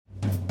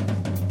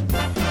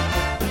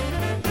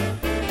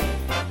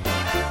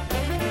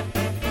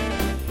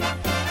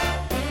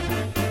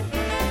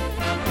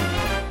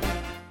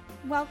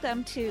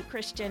welcome to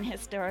Christian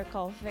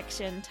Historical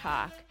Fiction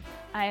Talk.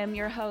 I am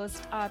your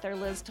host, author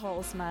Liz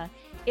Tolsma.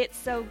 It's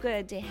so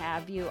good to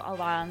have you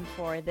along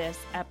for this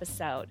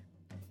episode.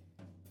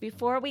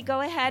 Before we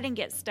go ahead and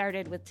get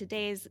started with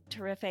today's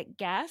terrific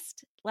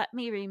guest, let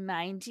me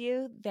remind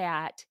you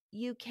that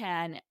you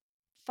can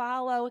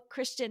follow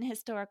Christian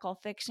Historical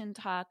Fiction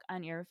Talk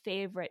on your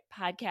favorite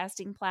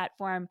podcasting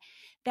platform.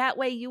 That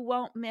way you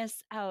won't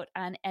miss out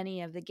on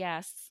any of the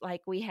guests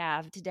like we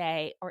have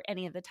today or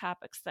any of the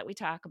topics that we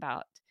talk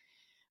about.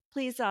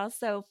 Please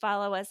also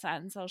follow us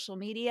on social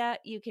media.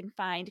 You can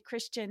find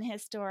Christian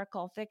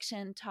Historical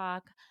Fiction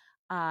Talk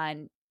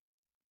on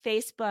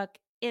Facebook,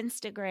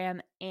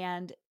 Instagram,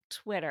 and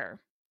Twitter.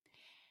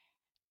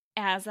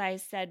 As I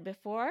said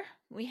before,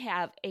 we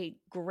have a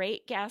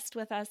great guest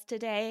with us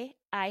today.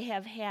 I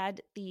have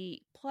had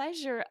the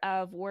pleasure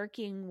of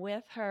working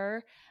with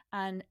her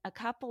on a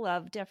couple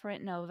of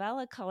different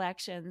novella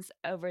collections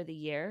over the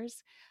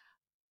years,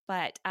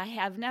 but I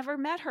have never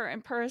met her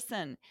in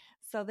person.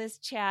 So this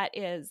chat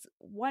is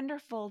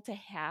wonderful to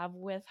have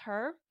with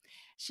her.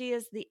 She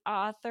is the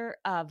author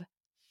of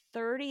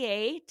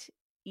 38,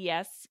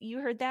 yes, you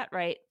heard that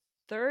right,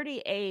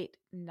 38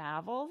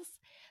 novels.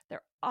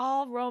 They're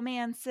all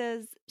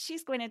romances.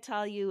 She's going to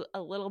tell you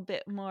a little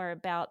bit more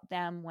about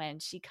them when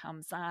she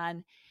comes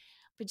on.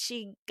 But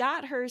she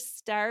got her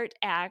start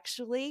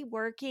actually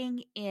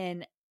working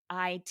in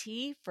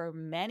IT for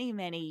many,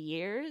 many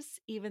years,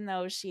 even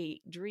though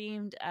she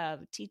dreamed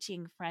of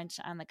teaching French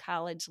on the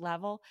college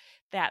level.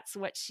 That's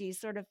what she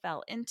sort of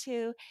fell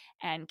into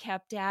and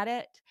kept at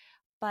it.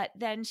 But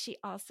then she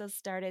also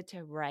started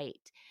to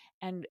write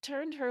and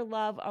turned her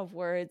love of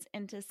words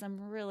into some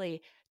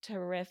really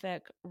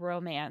terrific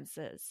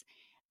romances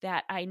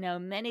that I know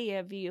many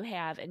of you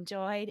have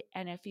enjoyed.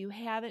 And if you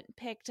haven't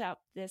picked up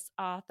this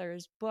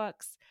author's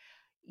books,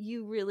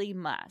 you really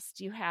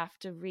must. You have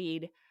to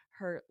read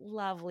her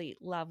lovely,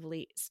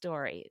 lovely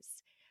stories.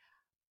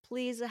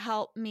 Please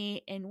help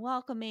me in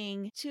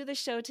welcoming to the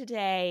show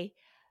today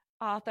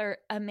author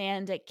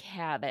Amanda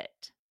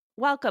Cabot.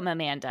 Welcome,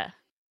 Amanda.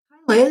 Hi,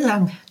 Liz.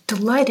 I'm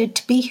delighted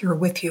to be here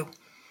with you.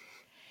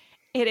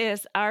 It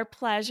is our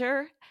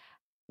pleasure.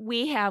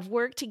 We have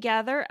worked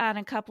together on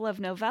a couple of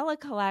novella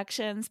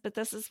collections, but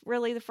this is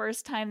really the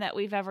first time that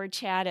we've ever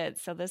chatted.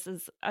 So this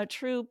is a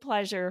true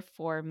pleasure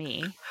for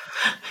me.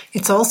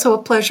 It's also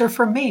a pleasure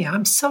for me.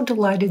 I'm so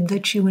delighted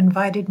that you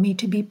invited me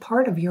to be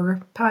part of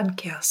your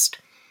podcast.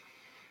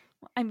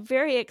 I'm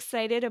very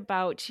excited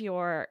about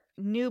your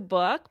new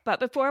book, but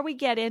before we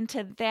get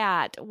into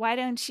that, why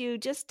don't you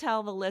just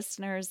tell the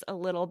listeners a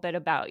little bit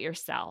about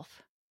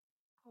yourself?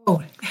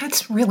 Oh,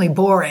 that's really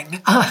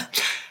boring.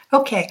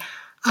 Okay,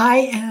 I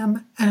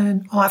am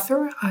an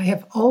author. I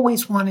have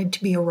always wanted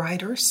to be a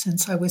writer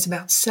since I was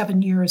about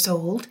 7 years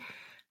old.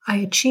 I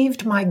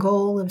achieved my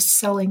goal of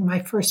selling my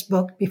first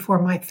book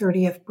before my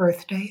 30th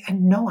birthday,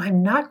 and no,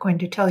 I'm not going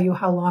to tell you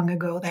how long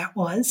ago that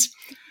was.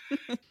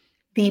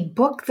 The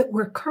book that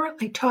we're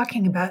currently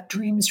talking about,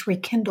 Dreams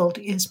Rekindled,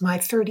 is my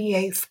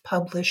 38th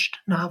published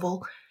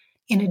novel.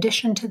 In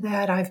addition to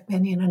that, I've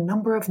been in a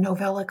number of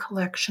novella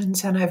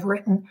collections, and I've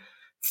written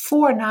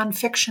 4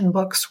 nonfiction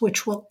books,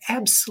 which will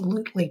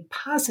absolutely,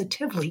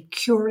 positively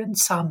cure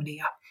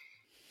insomnia.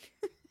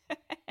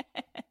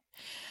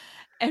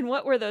 And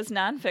what were those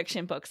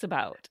nonfiction books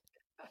about?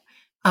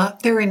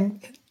 They're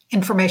in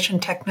information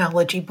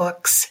technology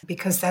books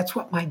because that's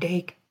what my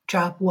day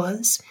job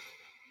was.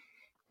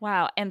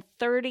 Wow, and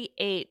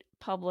 38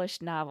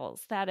 published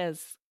novels. That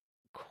is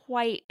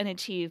quite an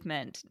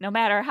achievement. No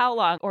matter how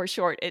long or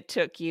short it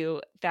took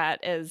you,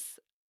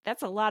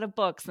 that's a lot of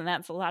books, and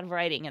that's a lot of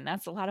writing, and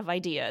that's a lot of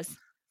ideas.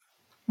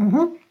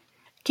 Mm-hmm.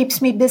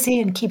 Keeps me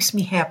busy and keeps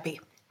me happy.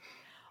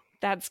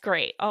 That's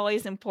great.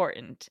 Always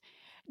important.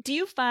 Do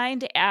you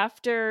find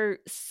after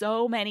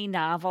so many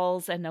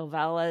novels and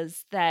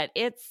novellas that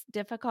it's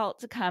difficult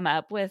to come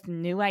up with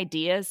new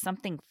ideas,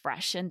 something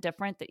fresh and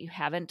different that you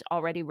haven't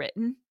already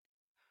written?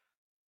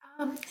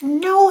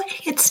 No,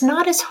 it's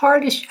not as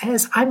hard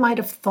as I might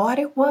have thought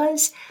it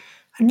was.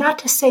 Not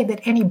to say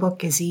that any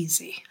book is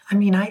easy. I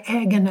mean, I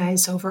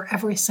agonize over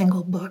every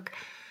single book,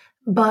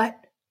 but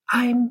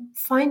I'm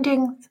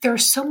finding there are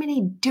so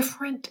many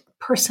different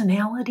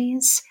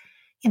personalities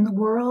in the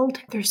world.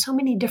 There's so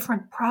many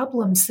different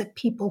problems that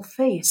people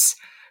face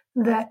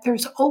that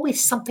there's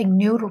always something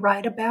new to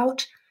write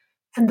about.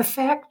 And the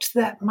fact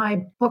that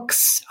my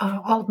books,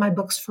 all of my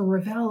books for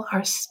Revell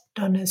are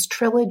done as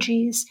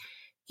trilogies,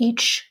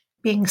 each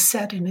being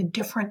set in a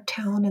different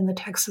town in the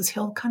Texas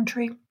Hill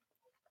Country,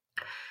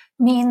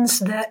 means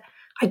that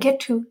I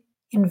get to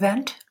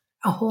invent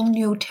a whole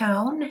new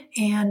town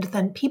and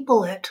then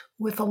people it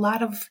with a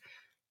lot of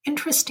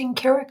interesting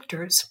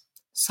characters.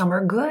 Some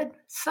are good,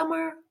 some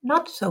are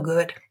not so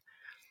good.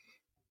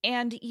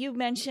 And you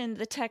mentioned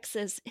the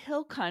Texas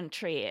Hill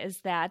Country. Is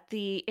that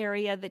the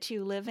area that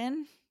you live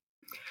in?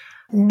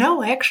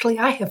 No, actually,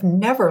 I have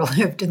never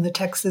lived in the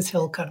Texas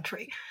Hill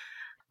Country.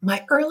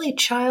 My early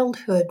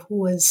childhood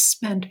was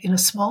spent in a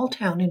small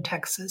town in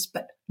Texas,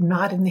 but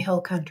not in the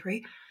Hill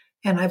Country.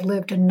 and I've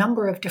lived a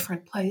number of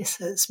different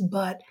places,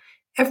 but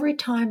every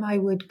time I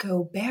would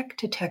go back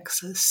to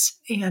Texas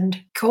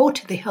and go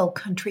to the hill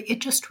country, it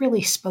just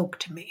really spoke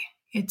to me.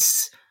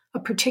 It's a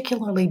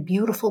particularly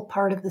beautiful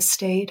part of the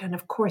state. And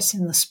of course,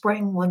 in the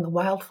spring, when the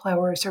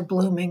wildflowers are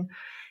blooming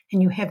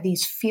and you have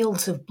these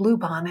fields of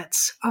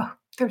bluebonnets, oh,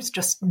 there's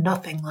just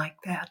nothing like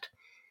that.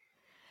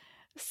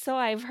 So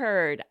I've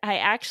heard. I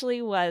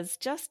actually was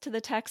just to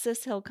the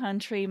Texas Hill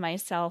Country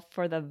myself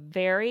for the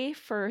very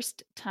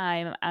first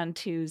time on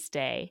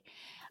Tuesday.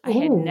 I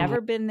had Ooh.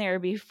 never been there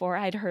before.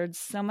 I'd heard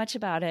so much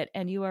about it,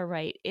 and you are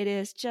right. It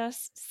is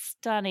just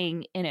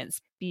stunning in its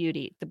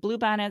beauty. The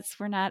bluebonnets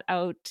were not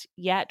out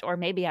yet, or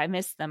maybe I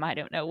missed them. I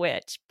don't know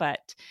which,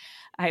 but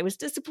I was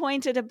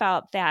disappointed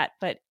about that.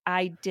 But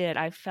I did.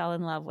 I fell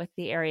in love with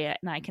the area,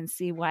 and I can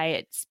see why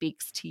it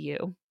speaks to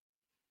you.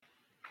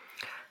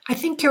 I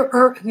think you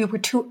were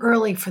too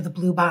early for the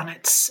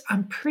bluebonnets.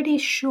 I'm pretty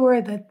sure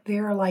that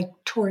they're like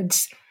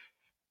towards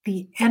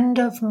the end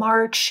of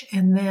March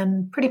and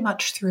then pretty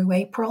much through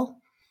April.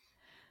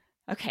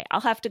 Okay,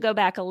 I'll have to go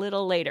back a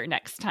little later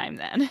next time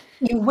then.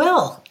 You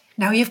will.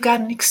 Now you've got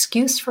an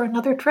excuse for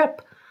another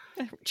trip.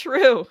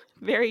 True,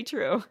 very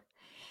true.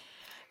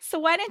 So,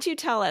 why don't you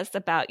tell us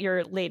about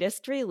your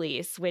latest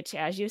release, which,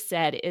 as you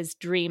said, is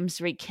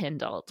Dreams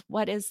Rekindled?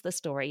 What is the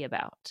story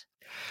about?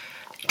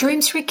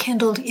 Dreams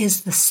Rekindled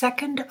is the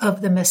second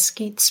of the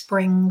Mesquite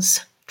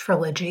Springs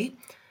trilogy,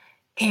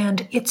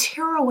 and its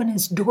heroine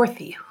is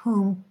Dorothy,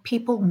 whom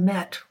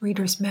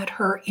readers met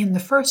her in the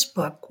first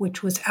book,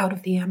 which was Out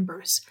of the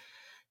Embers.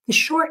 The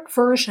short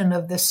version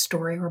of this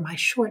story, or my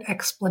short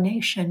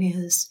explanation,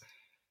 is: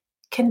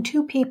 can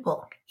two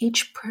people,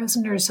 each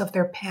prisoners of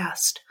their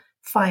past,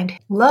 find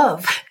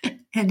love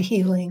and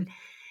healing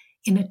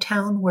in a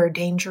town where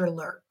danger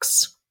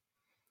lurks?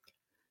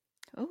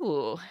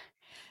 Ooh,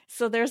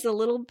 so there's a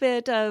little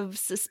bit of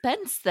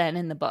suspense then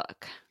in the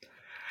book.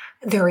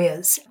 There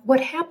is. What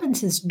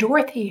happens is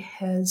Dorothy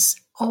has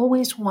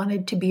always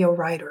wanted to be a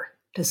writer.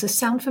 Does this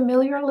sound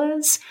familiar,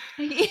 Liz?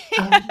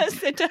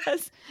 Yes, it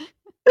does.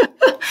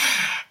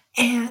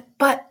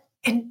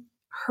 And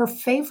her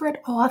favorite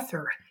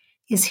author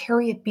is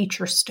Harriet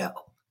Beecher Stowe.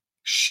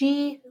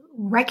 She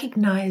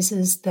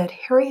recognizes that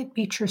Harriet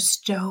Beecher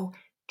Stowe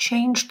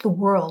changed the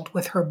world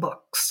with her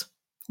books,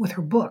 with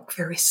her book,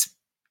 very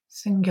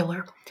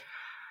singular.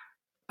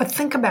 But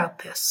think about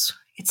this.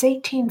 It's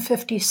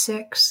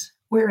 1856.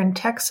 We're in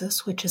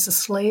Texas, which is a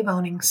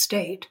slave-owning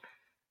state.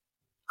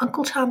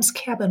 Uncle Tom's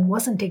Cabin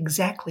wasn't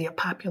exactly a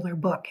popular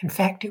book. In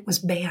fact, it was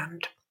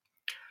banned.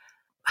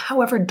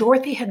 However,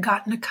 Dorothy had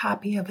gotten a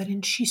copy of it,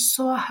 and she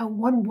saw how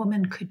one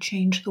woman could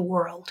change the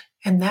world,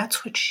 and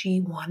that's what she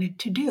wanted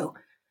to do.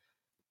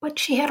 But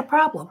she had a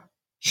problem.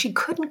 She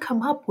couldn't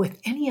come up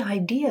with any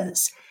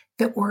ideas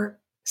that were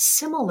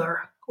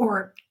similar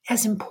or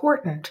as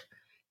important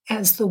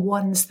as the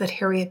ones that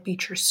Harriet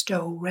Beecher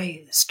Stowe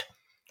raised.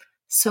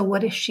 So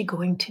what is she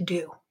going to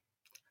do?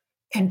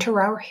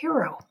 Enter our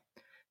hero.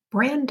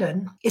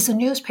 Brandon is a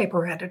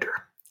newspaper editor.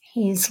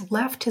 He's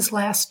left his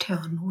last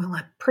town,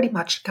 I've pretty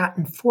much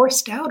gotten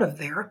forced out of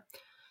there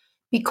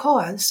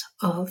because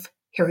of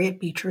Harriet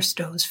Beecher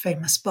Stowe's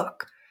famous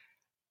book.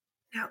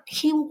 Now,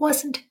 he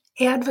wasn't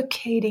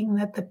advocating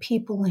that the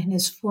people in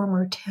his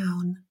former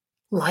town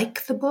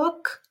like the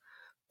book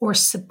or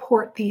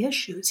support the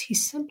issues. He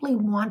simply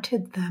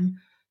wanted them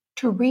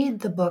to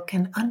read the book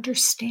and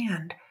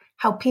understand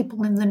how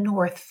people in the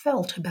North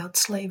felt about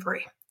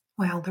slavery.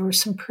 Well, there were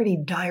some pretty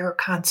dire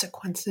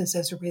consequences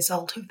as a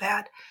result of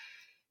that.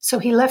 So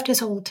he left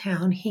his old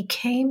town. He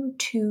came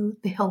to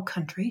the hill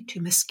country, to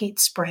Mesquite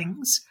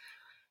Springs,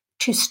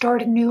 to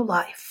start a new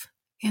life.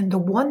 And the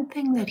one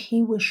thing that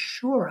he was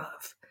sure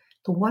of,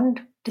 the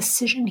one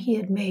decision he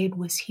had made,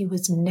 was he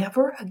was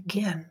never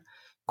again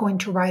going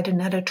to write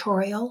an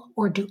editorial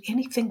or do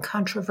anything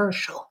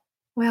controversial.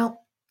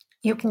 Well,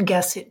 you can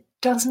guess it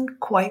doesn't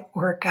quite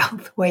work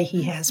out the way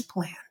he has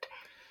planned.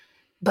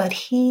 But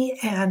he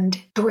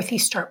and Dorothy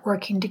start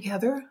working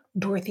together.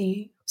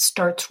 Dorothy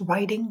starts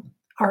writing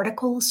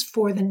articles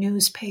for the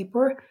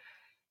newspaper,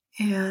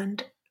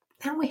 and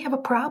then we have a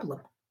problem.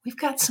 We've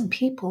got some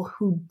people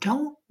who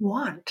don't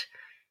want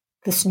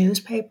this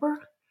newspaper.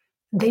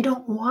 They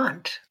don't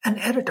want an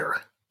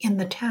editor in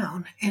the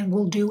town and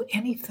will do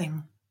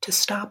anything to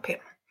stop him.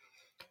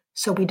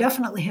 So we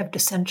definitely have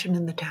dissension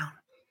in the town.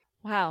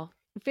 Wow.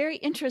 Very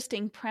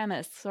interesting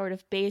premise, sort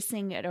of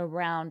basing it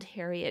around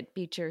Harriet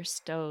Beecher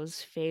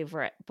Stowe's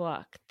favorite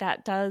book.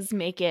 That does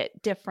make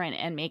it different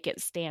and make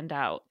it stand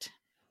out.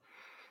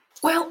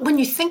 Well, when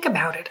you think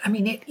about it,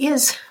 it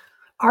is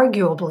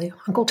arguably,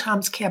 Uncle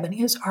Tom's Cabin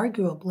is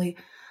arguably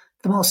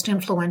the most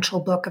influential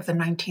book of the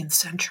 19th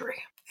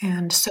century.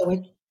 And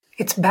so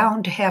it's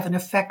bound to have an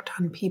effect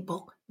on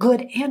people,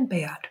 good and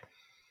bad.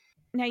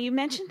 Now, you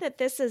mentioned that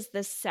this is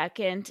the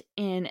second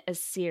in a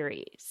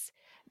series.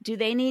 Do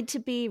they need to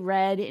be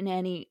read in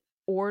any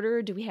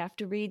order? Do we have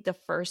to read the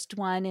first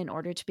one in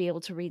order to be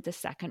able to read the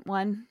second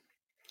one?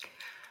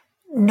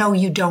 No,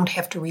 you don't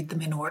have to read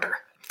them in order.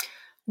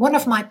 One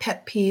of my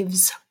pet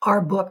peeves are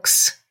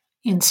books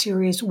in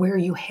series where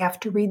you have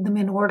to read them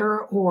in order,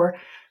 or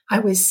I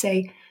always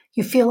say,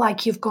 you feel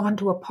like you've gone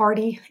to a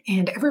party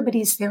and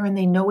everybody's there and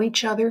they know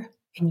each other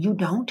and you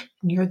don't,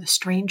 and you're the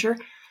stranger.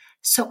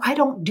 So I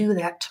don't do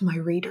that to my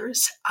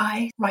readers.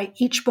 I write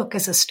each book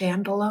as a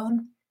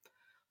standalone.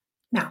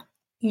 Now,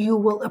 you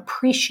will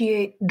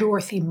appreciate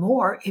Dorothy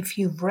more if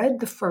you've read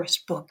the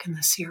first book in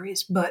the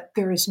series, but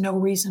there is no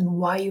reason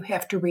why you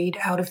have to read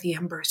Out of the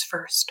Embers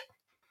first.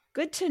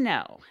 Good to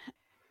know.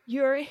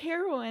 Your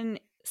heroine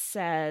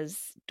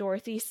says,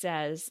 Dorothy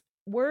says,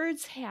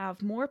 words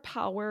have more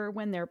power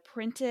when they're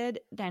printed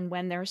than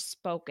when they're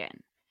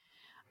spoken.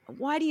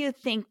 Why do you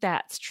think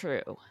that's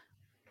true?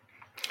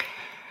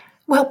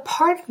 Well,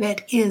 part of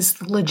it is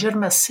the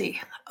legitimacy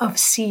of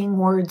seeing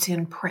words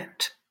in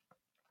print.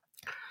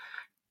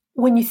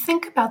 When you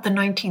think about the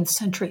 19th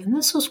century, and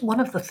this was one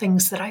of the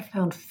things that I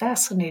found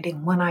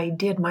fascinating when I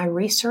did my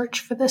research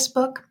for this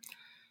book,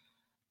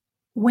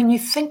 when you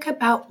think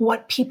about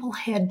what people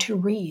had to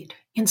read,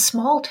 in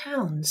small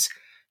towns,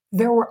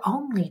 there were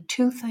only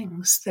two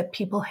things that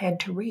people had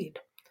to read.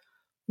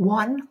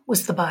 One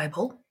was the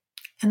Bible,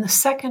 and the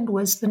second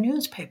was the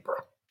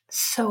newspaper.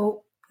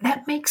 So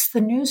that makes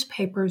the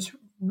newspapers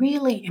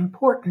really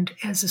important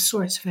as a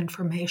source of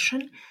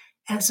information,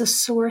 as a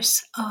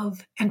source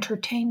of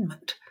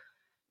entertainment.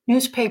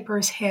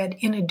 Newspapers had,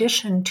 in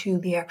addition to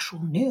the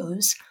actual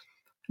news,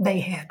 they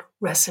had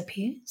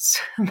recipes,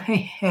 they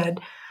had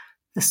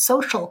the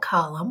social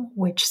column,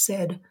 which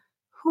said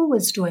who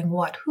was doing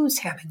what, who's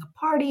having a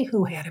party,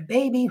 who had a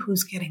baby,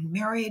 who's getting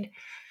married.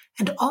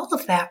 And all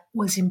of that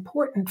was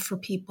important for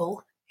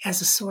people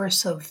as a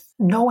source of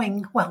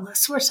knowing, well, a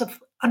source of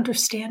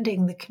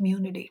understanding the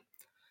community.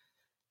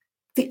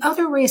 The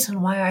other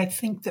reason why I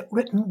think that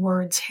written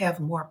words have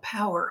more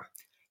power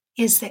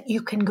is that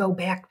you can go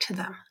back to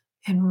them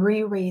and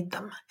reread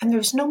them, and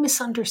there's no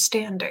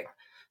misunderstanding.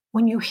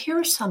 When you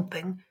hear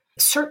something,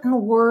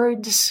 certain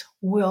words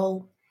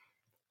will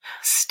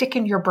stick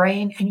in your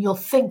brain and you'll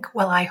think,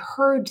 well, I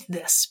heard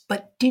this,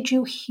 but did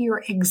you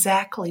hear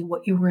exactly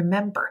what you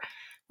remember?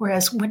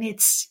 Whereas when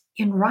it's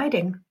in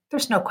writing,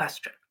 there's no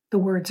question. The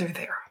words are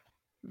there.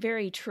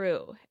 Very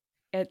true.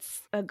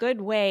 It's a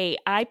good way.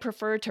 I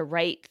prefer to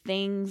write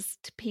things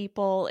to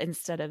people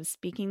instead of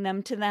speaking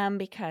them to them,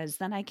 because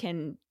then I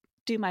can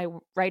do my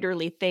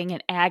writerly thing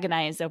and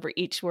agonize over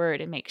each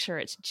word and make sure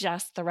it's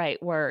just the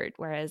right word.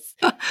 Whereas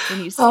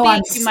when you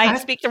speak, you might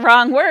speak the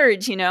wrong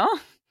words, you know?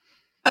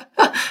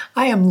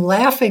 I am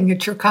laughing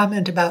at your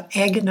comment about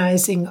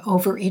agonizing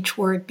over each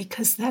word,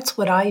 because that's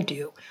what I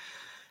do.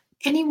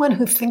 Anyone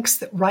who thinks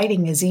that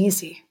writing is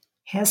easy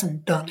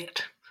hasn't done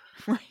it.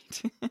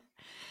 Right.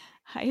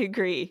 I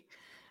agree,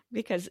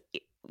 because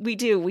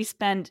we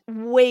spend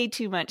way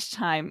too much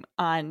time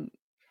on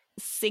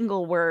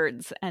single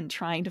words and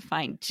trying to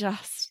find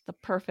just the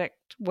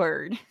perfect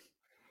word.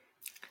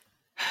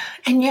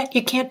 And yet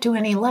you can't do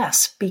any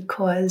less,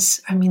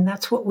 because,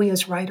 that's what we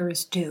as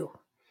writers do.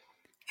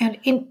 And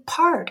in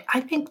part, I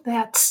think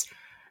that's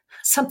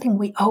something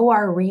we owe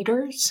our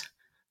readers.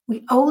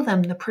 We owe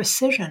them the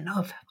precision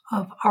of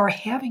our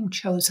having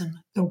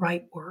chosen the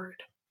right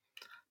word,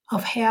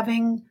 of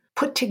having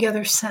put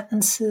together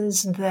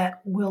sentences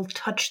that will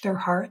touch their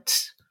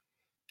hearts,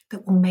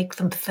 that will make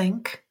them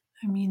think.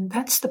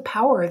 That's the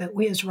power that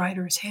we as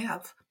writers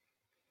have.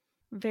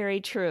 Very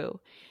true.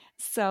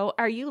 So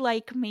are you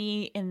like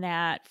me in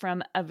that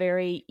from a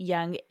very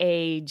young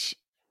age,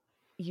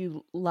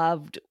 you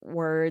loved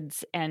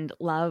words and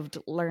loved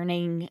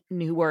learning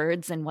new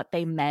words and what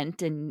they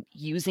meant and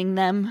using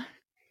them?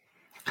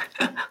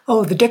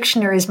 Oh, the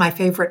dictionary is my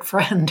favorite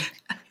friend.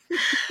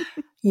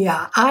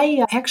 Yeah,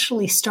 I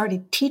actually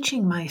started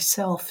teaching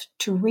myself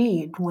to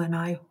read when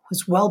I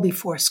was well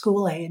before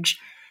school age.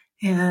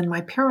 And my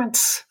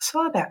parents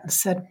saw that and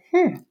said,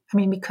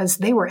 because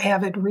they were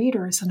avid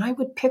readers, and I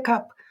would pick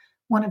up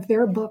one of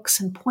their books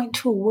and point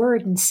to a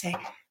word and say,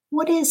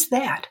 what is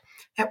that?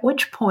 At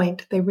which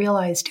point they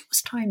realized it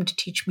was time to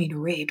teach me to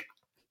read.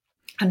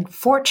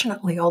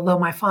 Unfortunately, although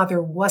my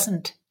father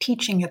wasn't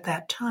teaching at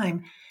that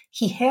time,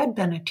 he had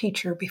been a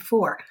teacher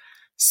before.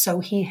 So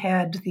he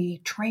had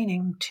the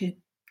training to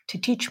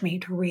teach me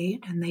to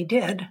read, and they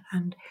did.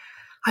 And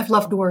I've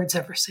loved words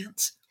ever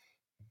since.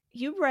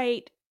 You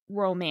write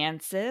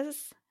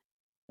romances.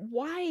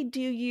 Why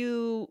do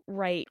you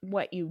write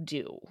what you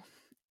do?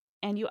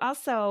 And you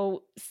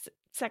also,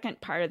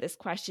 second part of this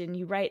question,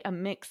 you write a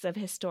mix of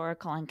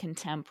historical and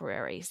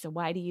contemporary. So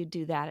why do you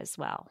do that as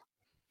well?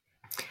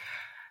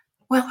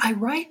 Well, I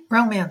write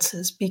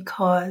romances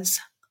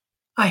because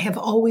I have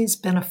always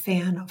been a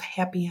fan of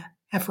happy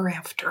ever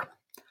after.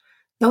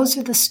 Those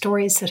are the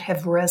stories that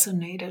have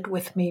resonated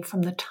with me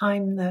from the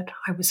time that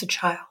I was a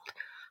child.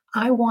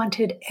 I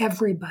wanted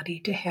everybody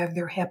to have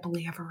their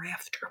happily ever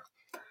after.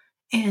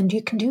 And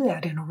you can do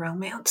that in a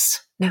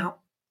romance. Now,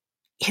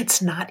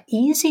 it's not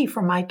easy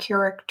for my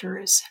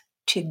characters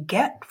to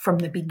get from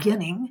the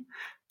beginning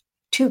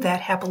to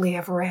that happily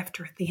ever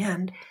after at the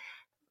end.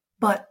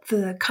 But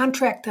the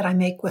contract that I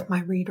make with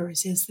my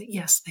readers is that,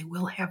 yes, they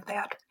will have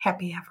that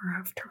happy ever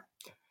after.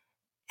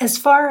 As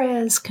far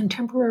as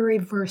contemporary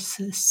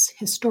versus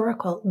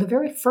historical, the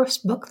very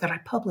first book that I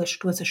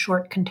published was a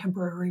short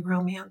contemporary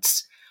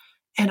romance.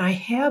 And I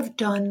have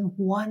done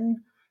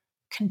one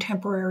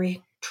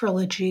contemporary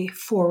trilogy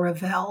for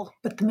Revell,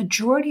 but the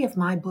majority of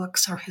my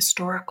books are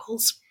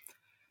historicals.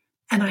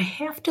 And I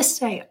have to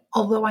say,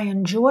 although I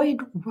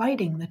enjoyed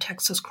writing the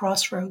Texas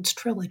Crossroads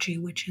trilogy,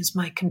 which is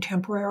my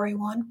contemporary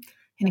one,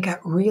 and it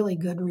got really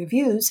good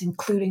reviews,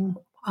 including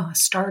a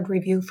starred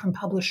review from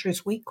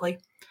Publishers Weekly,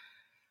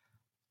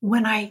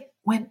 when I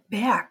went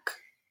back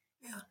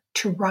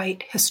to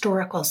write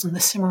historicals, and the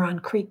Cimarron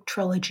Creek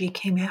trilogy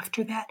came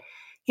after that,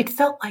 it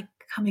felt like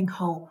coming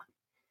home.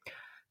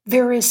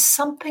 There is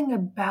something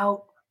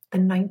about the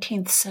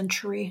 19th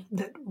century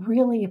that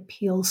really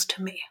appeals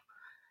to me.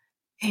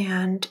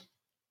 And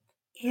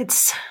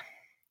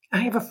I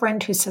have a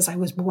friend who says I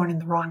was born in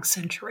the wrong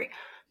century.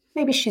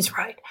 Maybe she's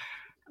right.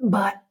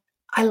 But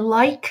I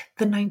like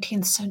the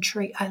 19th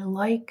century. I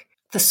like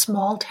the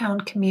small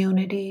town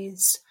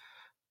communities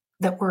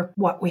that were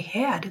what we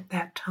had at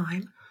that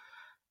time.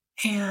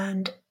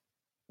 And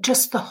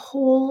just the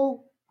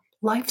whole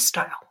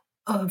lifestyle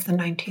of the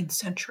 19th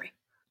century.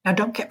 Now,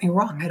 don't get me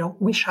wrong. I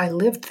don't wish I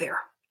lived there.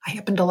 I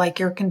happen to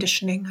like air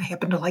conditioning. I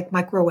happen to like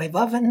microwave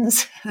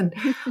ovens and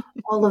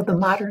all of the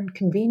modern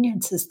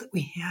conveniences that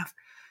we have.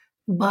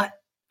 But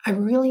I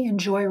really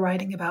enjoy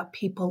writing about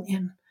people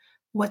in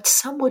what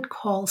some would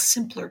call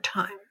simpler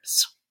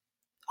times,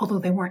 although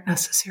they weren't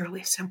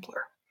necessarily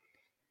simpler.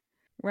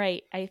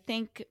 Right. I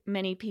think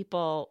many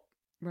people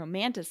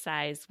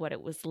romanticize what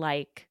it was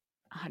like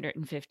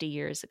 150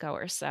 years ago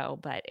or so,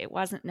 but it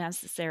wasn't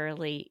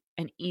necessarily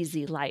an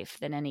easy life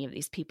that any of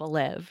these people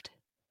lived.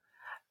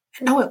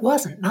 No, it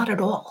wasn't, not at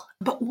all.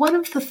 But one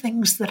of the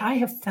things that I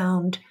have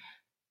found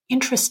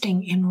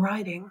interesting in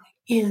writing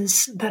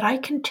is that I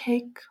can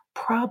take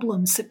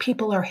problems that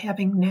people are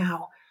having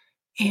now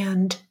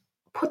and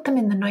put them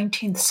in the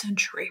 19th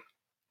century.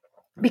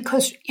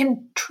 Because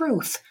in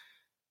truth,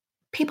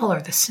 people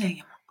are the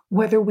same,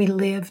 whether we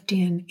lived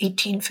in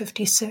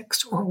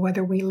 1856 or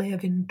whether we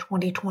live in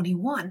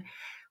 2021.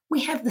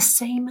 We have the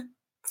same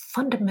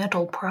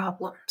fundamental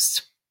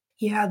problems.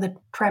 Yeah, the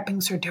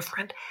trappings are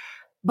different,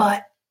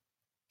 but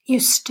you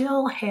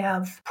still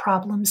have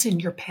problems in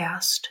your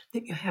past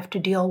that you have to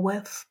deal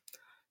with.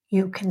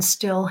 You can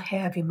still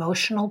have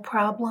emotional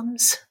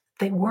problems.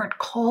 They weren't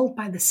called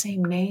by the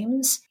same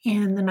names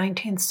in the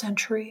 19th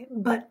century,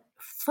 but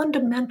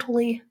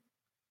fundamentally,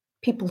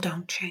 people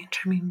don't change.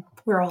 I mean,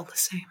 we're all the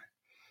same.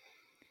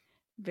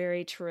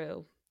 Very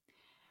true.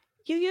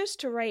 You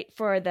used to write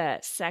for the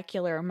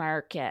secular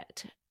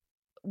market.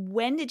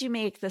 When did you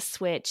make the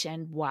switch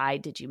and why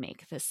did you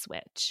make the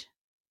switch?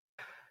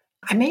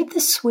 I made the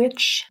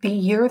switch the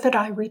year that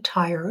I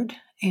retired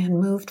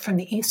and moved from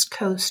the East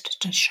Coast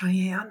to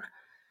Cheyenne.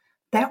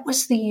 That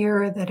was the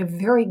year that a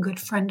very good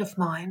friend of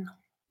mine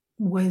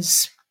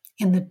was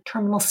in the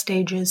terminal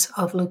stages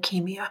of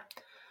leukemia.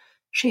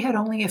 She had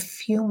only a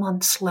few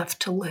months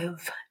left to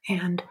live,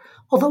 and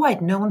although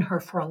I'd known her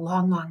for a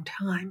long, long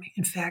time,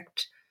 in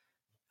fact,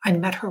 I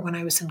met her when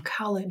I was in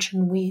college,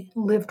 and we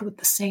lived with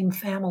the same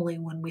family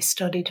when we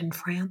studied in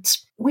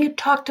France. We had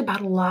talked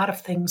about a lot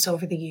of things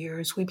over the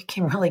years. We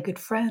became really good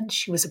friends.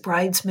 She was a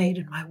bridesmaid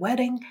in my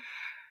wedding.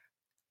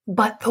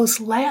 But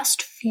those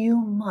last few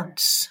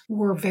months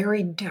were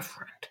very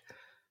different.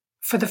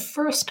 For the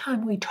first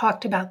time, we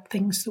talked about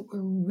things that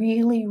were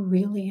really,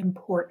 really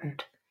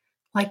important,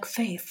 like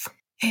faith.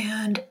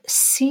 And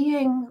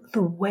seeing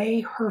the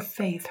way her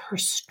faith, her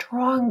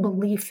strong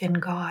belief in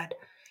God,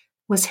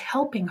 was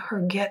helping her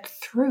get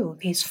through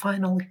these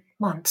final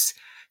months,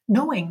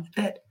 knowing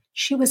that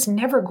she was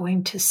never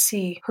going to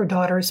see her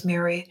daughters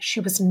marry.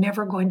 She was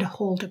never going to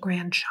hold a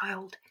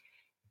grandchild,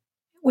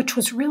 which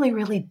was really,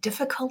 really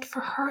difficult for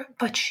her,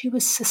 but she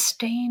was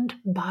sustained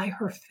by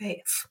her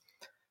faith.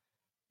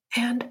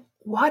 And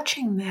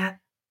watching that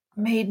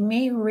made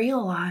me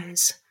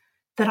realize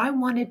that I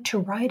wanted to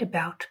write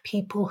about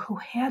people who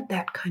had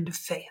that kind of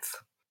faith.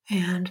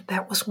 And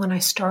that was when I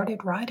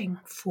started writing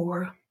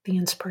for the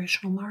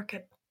Inspirational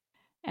Market.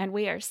 And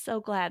we are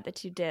so glad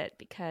that you did,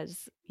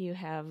 because you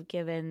have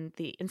given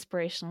the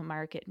Inspirational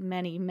Market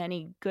many,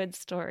 many good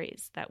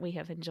stories that we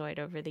have enjoyed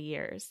over the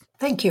years.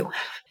 Thank you.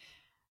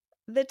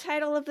 The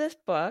title of this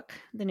book,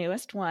 the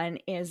newest one,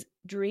 is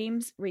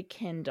Dreams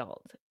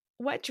Rekindled.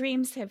 What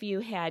dreams have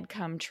you had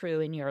come true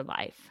in your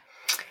life?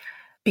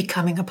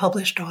 Becoming a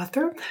published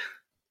author.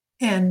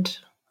 And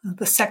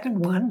the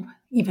second one,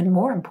 even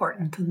more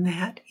important than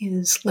that,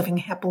 is living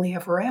happily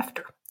ever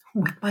after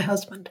with my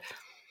husband.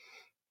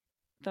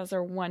 Those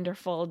are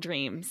wonderful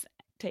dreams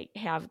to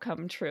have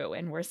come true.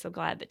 And we're so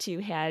glad that you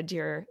had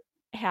your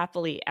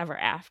happily ever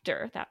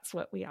after. That's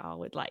what we all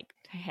would like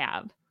to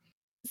have.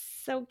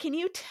 So can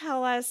you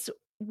tell us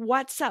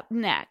what's up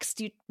next?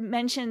 You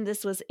mentioned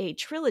this was a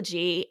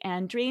trilogy,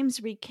 and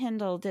Dreams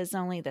Rekindled is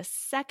only the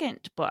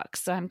second book.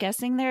 So I'm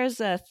guessing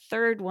there's a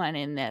third one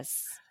in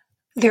this.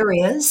 There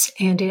is,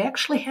 and it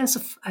actually has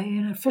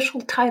an official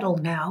title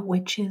now,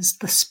 which is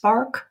The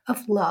Spark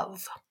of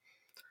Love.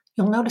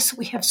 You'll notice that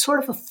we have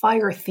sort of a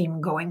fire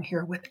theme going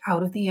here with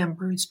Out of the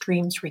Embers,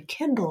 Dreams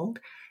Rekindled,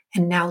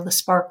 and Now the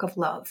Spark of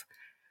Love.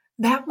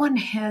 That one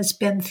has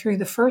been through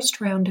the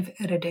first round of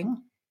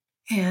editing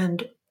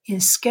and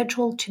is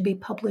scheduled to be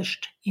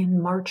published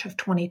in March of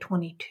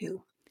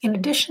 2022. In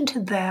addition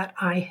to that,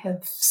 I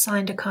have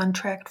signed a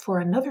contract for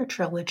another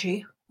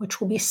trilogy, which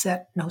will be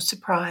set, no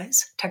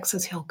surprise,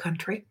 Texas Hill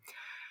Country,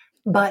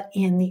 but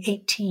in the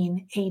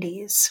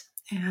 1880s.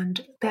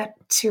 And that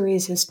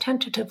series is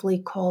tentatively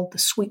called the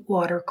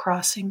Sweetwater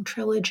Crossing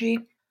Trilogy.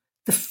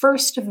 The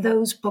first of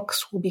those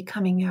books will be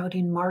coming out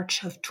in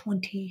March of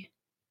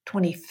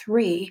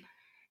 2023,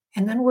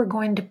 and then we're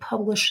going to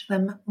publish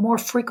them more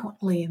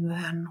frequently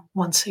than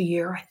once a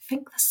year. I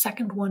think the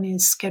second one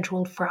is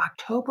scheduled for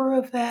October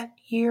of that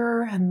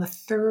year, and the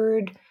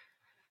third,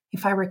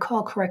 if I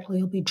recall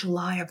correctly, will be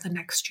July of the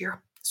next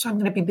year. So I'm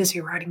going to be busy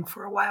writing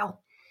for a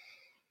while.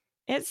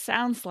 It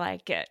sounds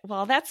like it.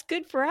 Well, that's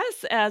good for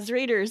us as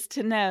readers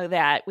to know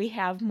that we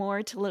have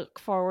more to look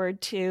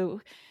forward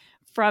to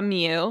from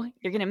you.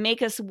 You're going to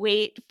make us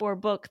wait for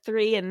book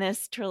 3 in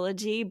this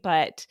trilogy,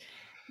 but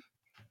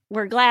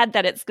we're glad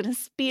that it's going to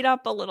speed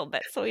up a little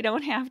bit so we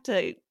don't have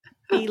to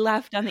be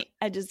left on the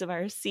edges of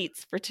our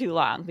seats for too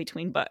long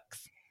between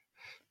books.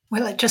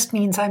 Well, it just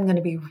means I'm going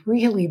to be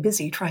really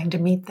busy trying to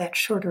meet that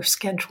shorter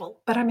schedule,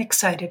 but I'm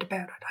excited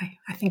about it.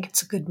 I think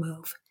it's a good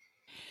move.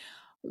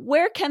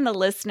 Where can the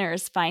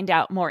listeners find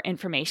out more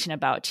information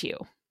about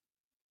you?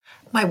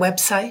 My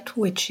website,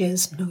 which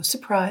is, no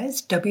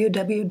surprise,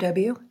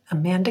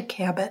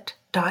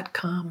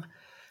 www.amandacabot.com.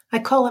 I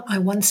call it my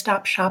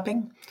one-stop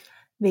shopping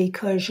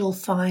because you'll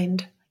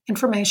find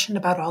information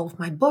about all of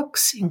my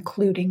books,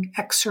 including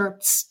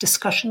excerpts,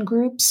 discussion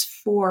groups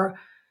for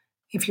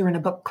if you're in a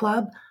book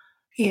club.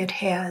 It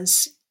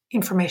has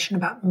information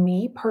about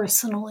me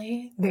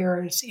personally.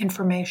 There's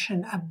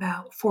information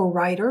about for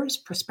writers,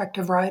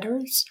 prospective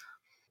writers.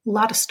 A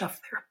lot of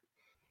stuff there.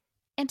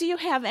 And do you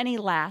have any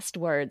last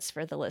words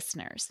for the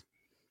listeners?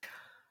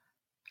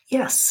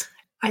 Yes,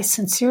 I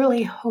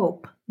sincerely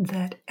hope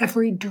that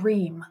every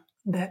dream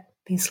that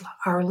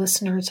our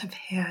listeners have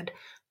had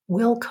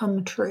will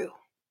come true,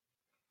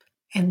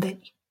 and that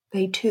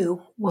they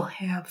too will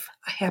have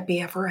a happy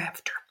ever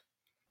after.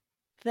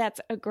 That's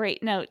a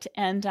great note to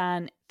end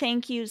on.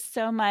 Thank you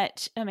so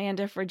much,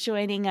 Amanda, for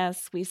joining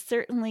us. We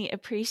certainly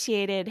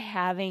appreciated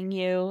having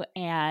you,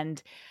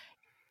 and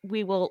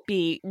we will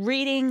be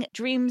reading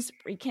Dreams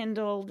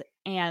Rekindled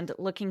and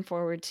looking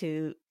forward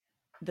to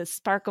The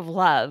Spark of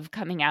Love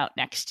coming out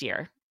next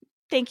year.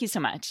 Thank you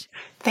so much.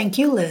 Thank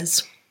you,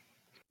 Liz.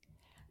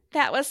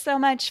 That was so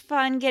much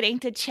fun getting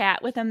to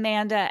chat with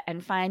Amanda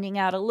and finding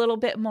out a little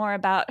bit more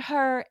about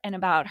her and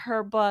about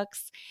her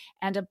books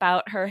and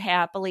about her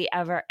happily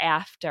ever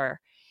after.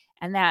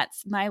 And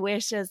that's my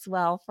wish as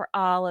well for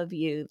all of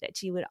you,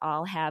 that you would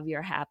all have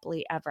your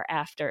happily ever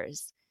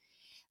afters.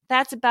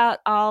 That's about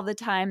all the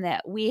time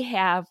that we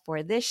have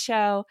for this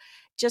show.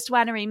 Just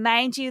want to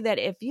remind you that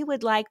if you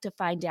would like to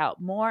find out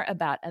more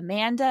about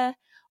Amanda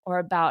or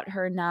about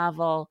her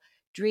novel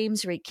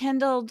Dreams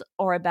Rekindled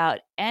or about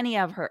any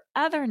of her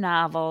other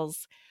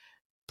novels,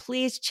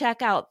 please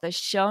check out the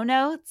show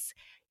notes.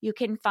 You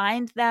can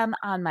find them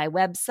on my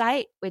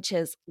website, which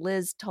is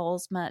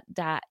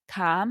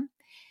liztolsma.com.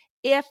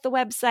 If the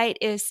website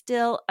is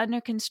still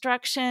under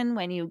construction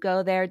when you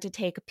go there to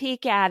take a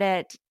peek at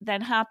it,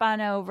 then hop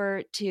on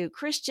over to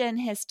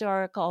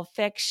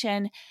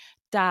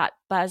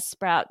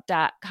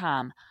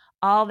christianhistoricalfiction.buzzsprout.com.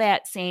 All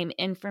that same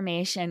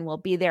information will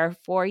be there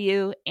for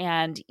you,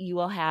 and you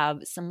will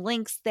have some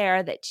links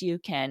there that you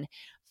can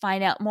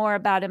find out more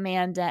about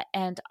Amanda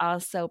and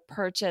also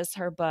purchase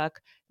her book,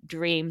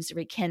 Dreams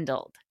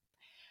Rekindled.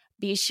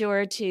 Be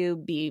sure to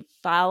be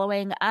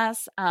following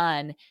us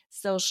on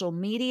social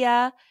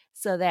media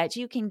so that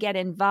you can get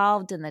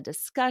involved in the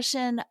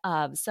discussion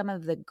of some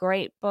of the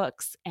great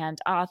books and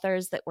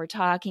authors that we're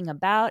talking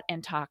about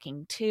and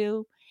talking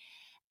to.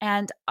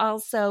 And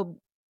also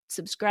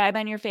subscribe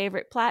on your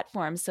favorite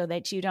platform so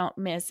that you don't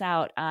miss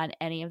out on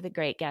any of the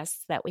great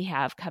guests that we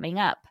have coming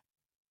up.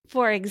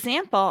 For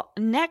example,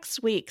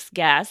 next week's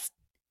guest,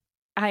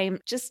 I'm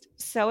just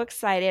so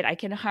excited. I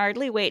can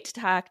hardly wait to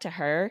talk to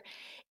her,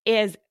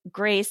 is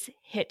Grace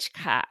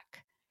Hitchcock.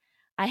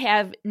 I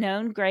have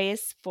known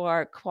Grace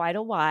for quite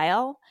a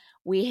while.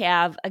 We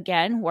have,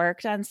 again,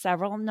 worked on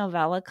several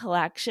novella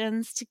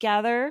collections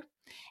together,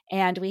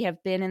 and we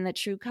have been in the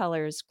True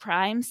Colors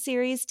crime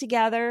series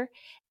together,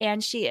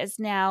 and she is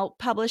now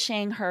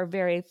publishing her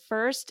very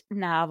first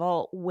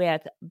novel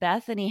with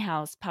Bethany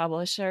House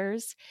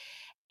Publishers,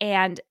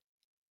 and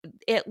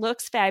it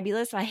looks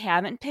fabulous. I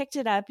haven't picked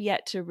it up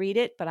yet to read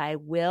it, but I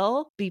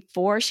will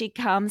before she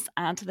comes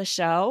onto the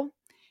show.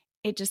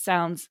 It just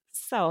sounds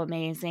so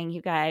amazing,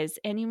 you guys.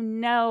 And you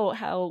know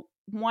how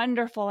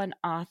wonderful an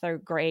author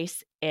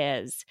Grace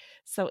is.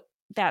 So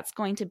that's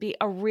going to be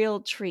a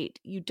real treat.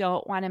 You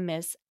don't want to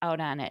miss out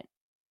on it.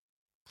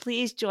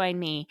 Please join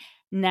me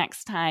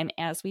next time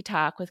as we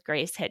talk with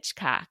Grace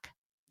Hitchcock.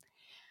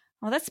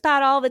 Well, that's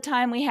about all the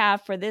time we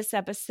have for this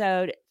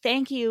episode.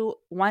 Thank you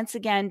once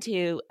again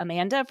to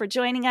Amanda for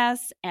joining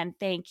us, and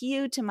thank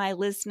you to my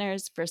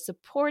listeners for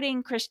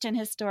supporting Christian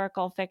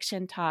Historical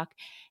Fiction Talk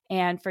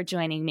and for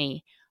joining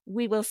me.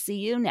 We will see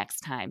you next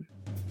time.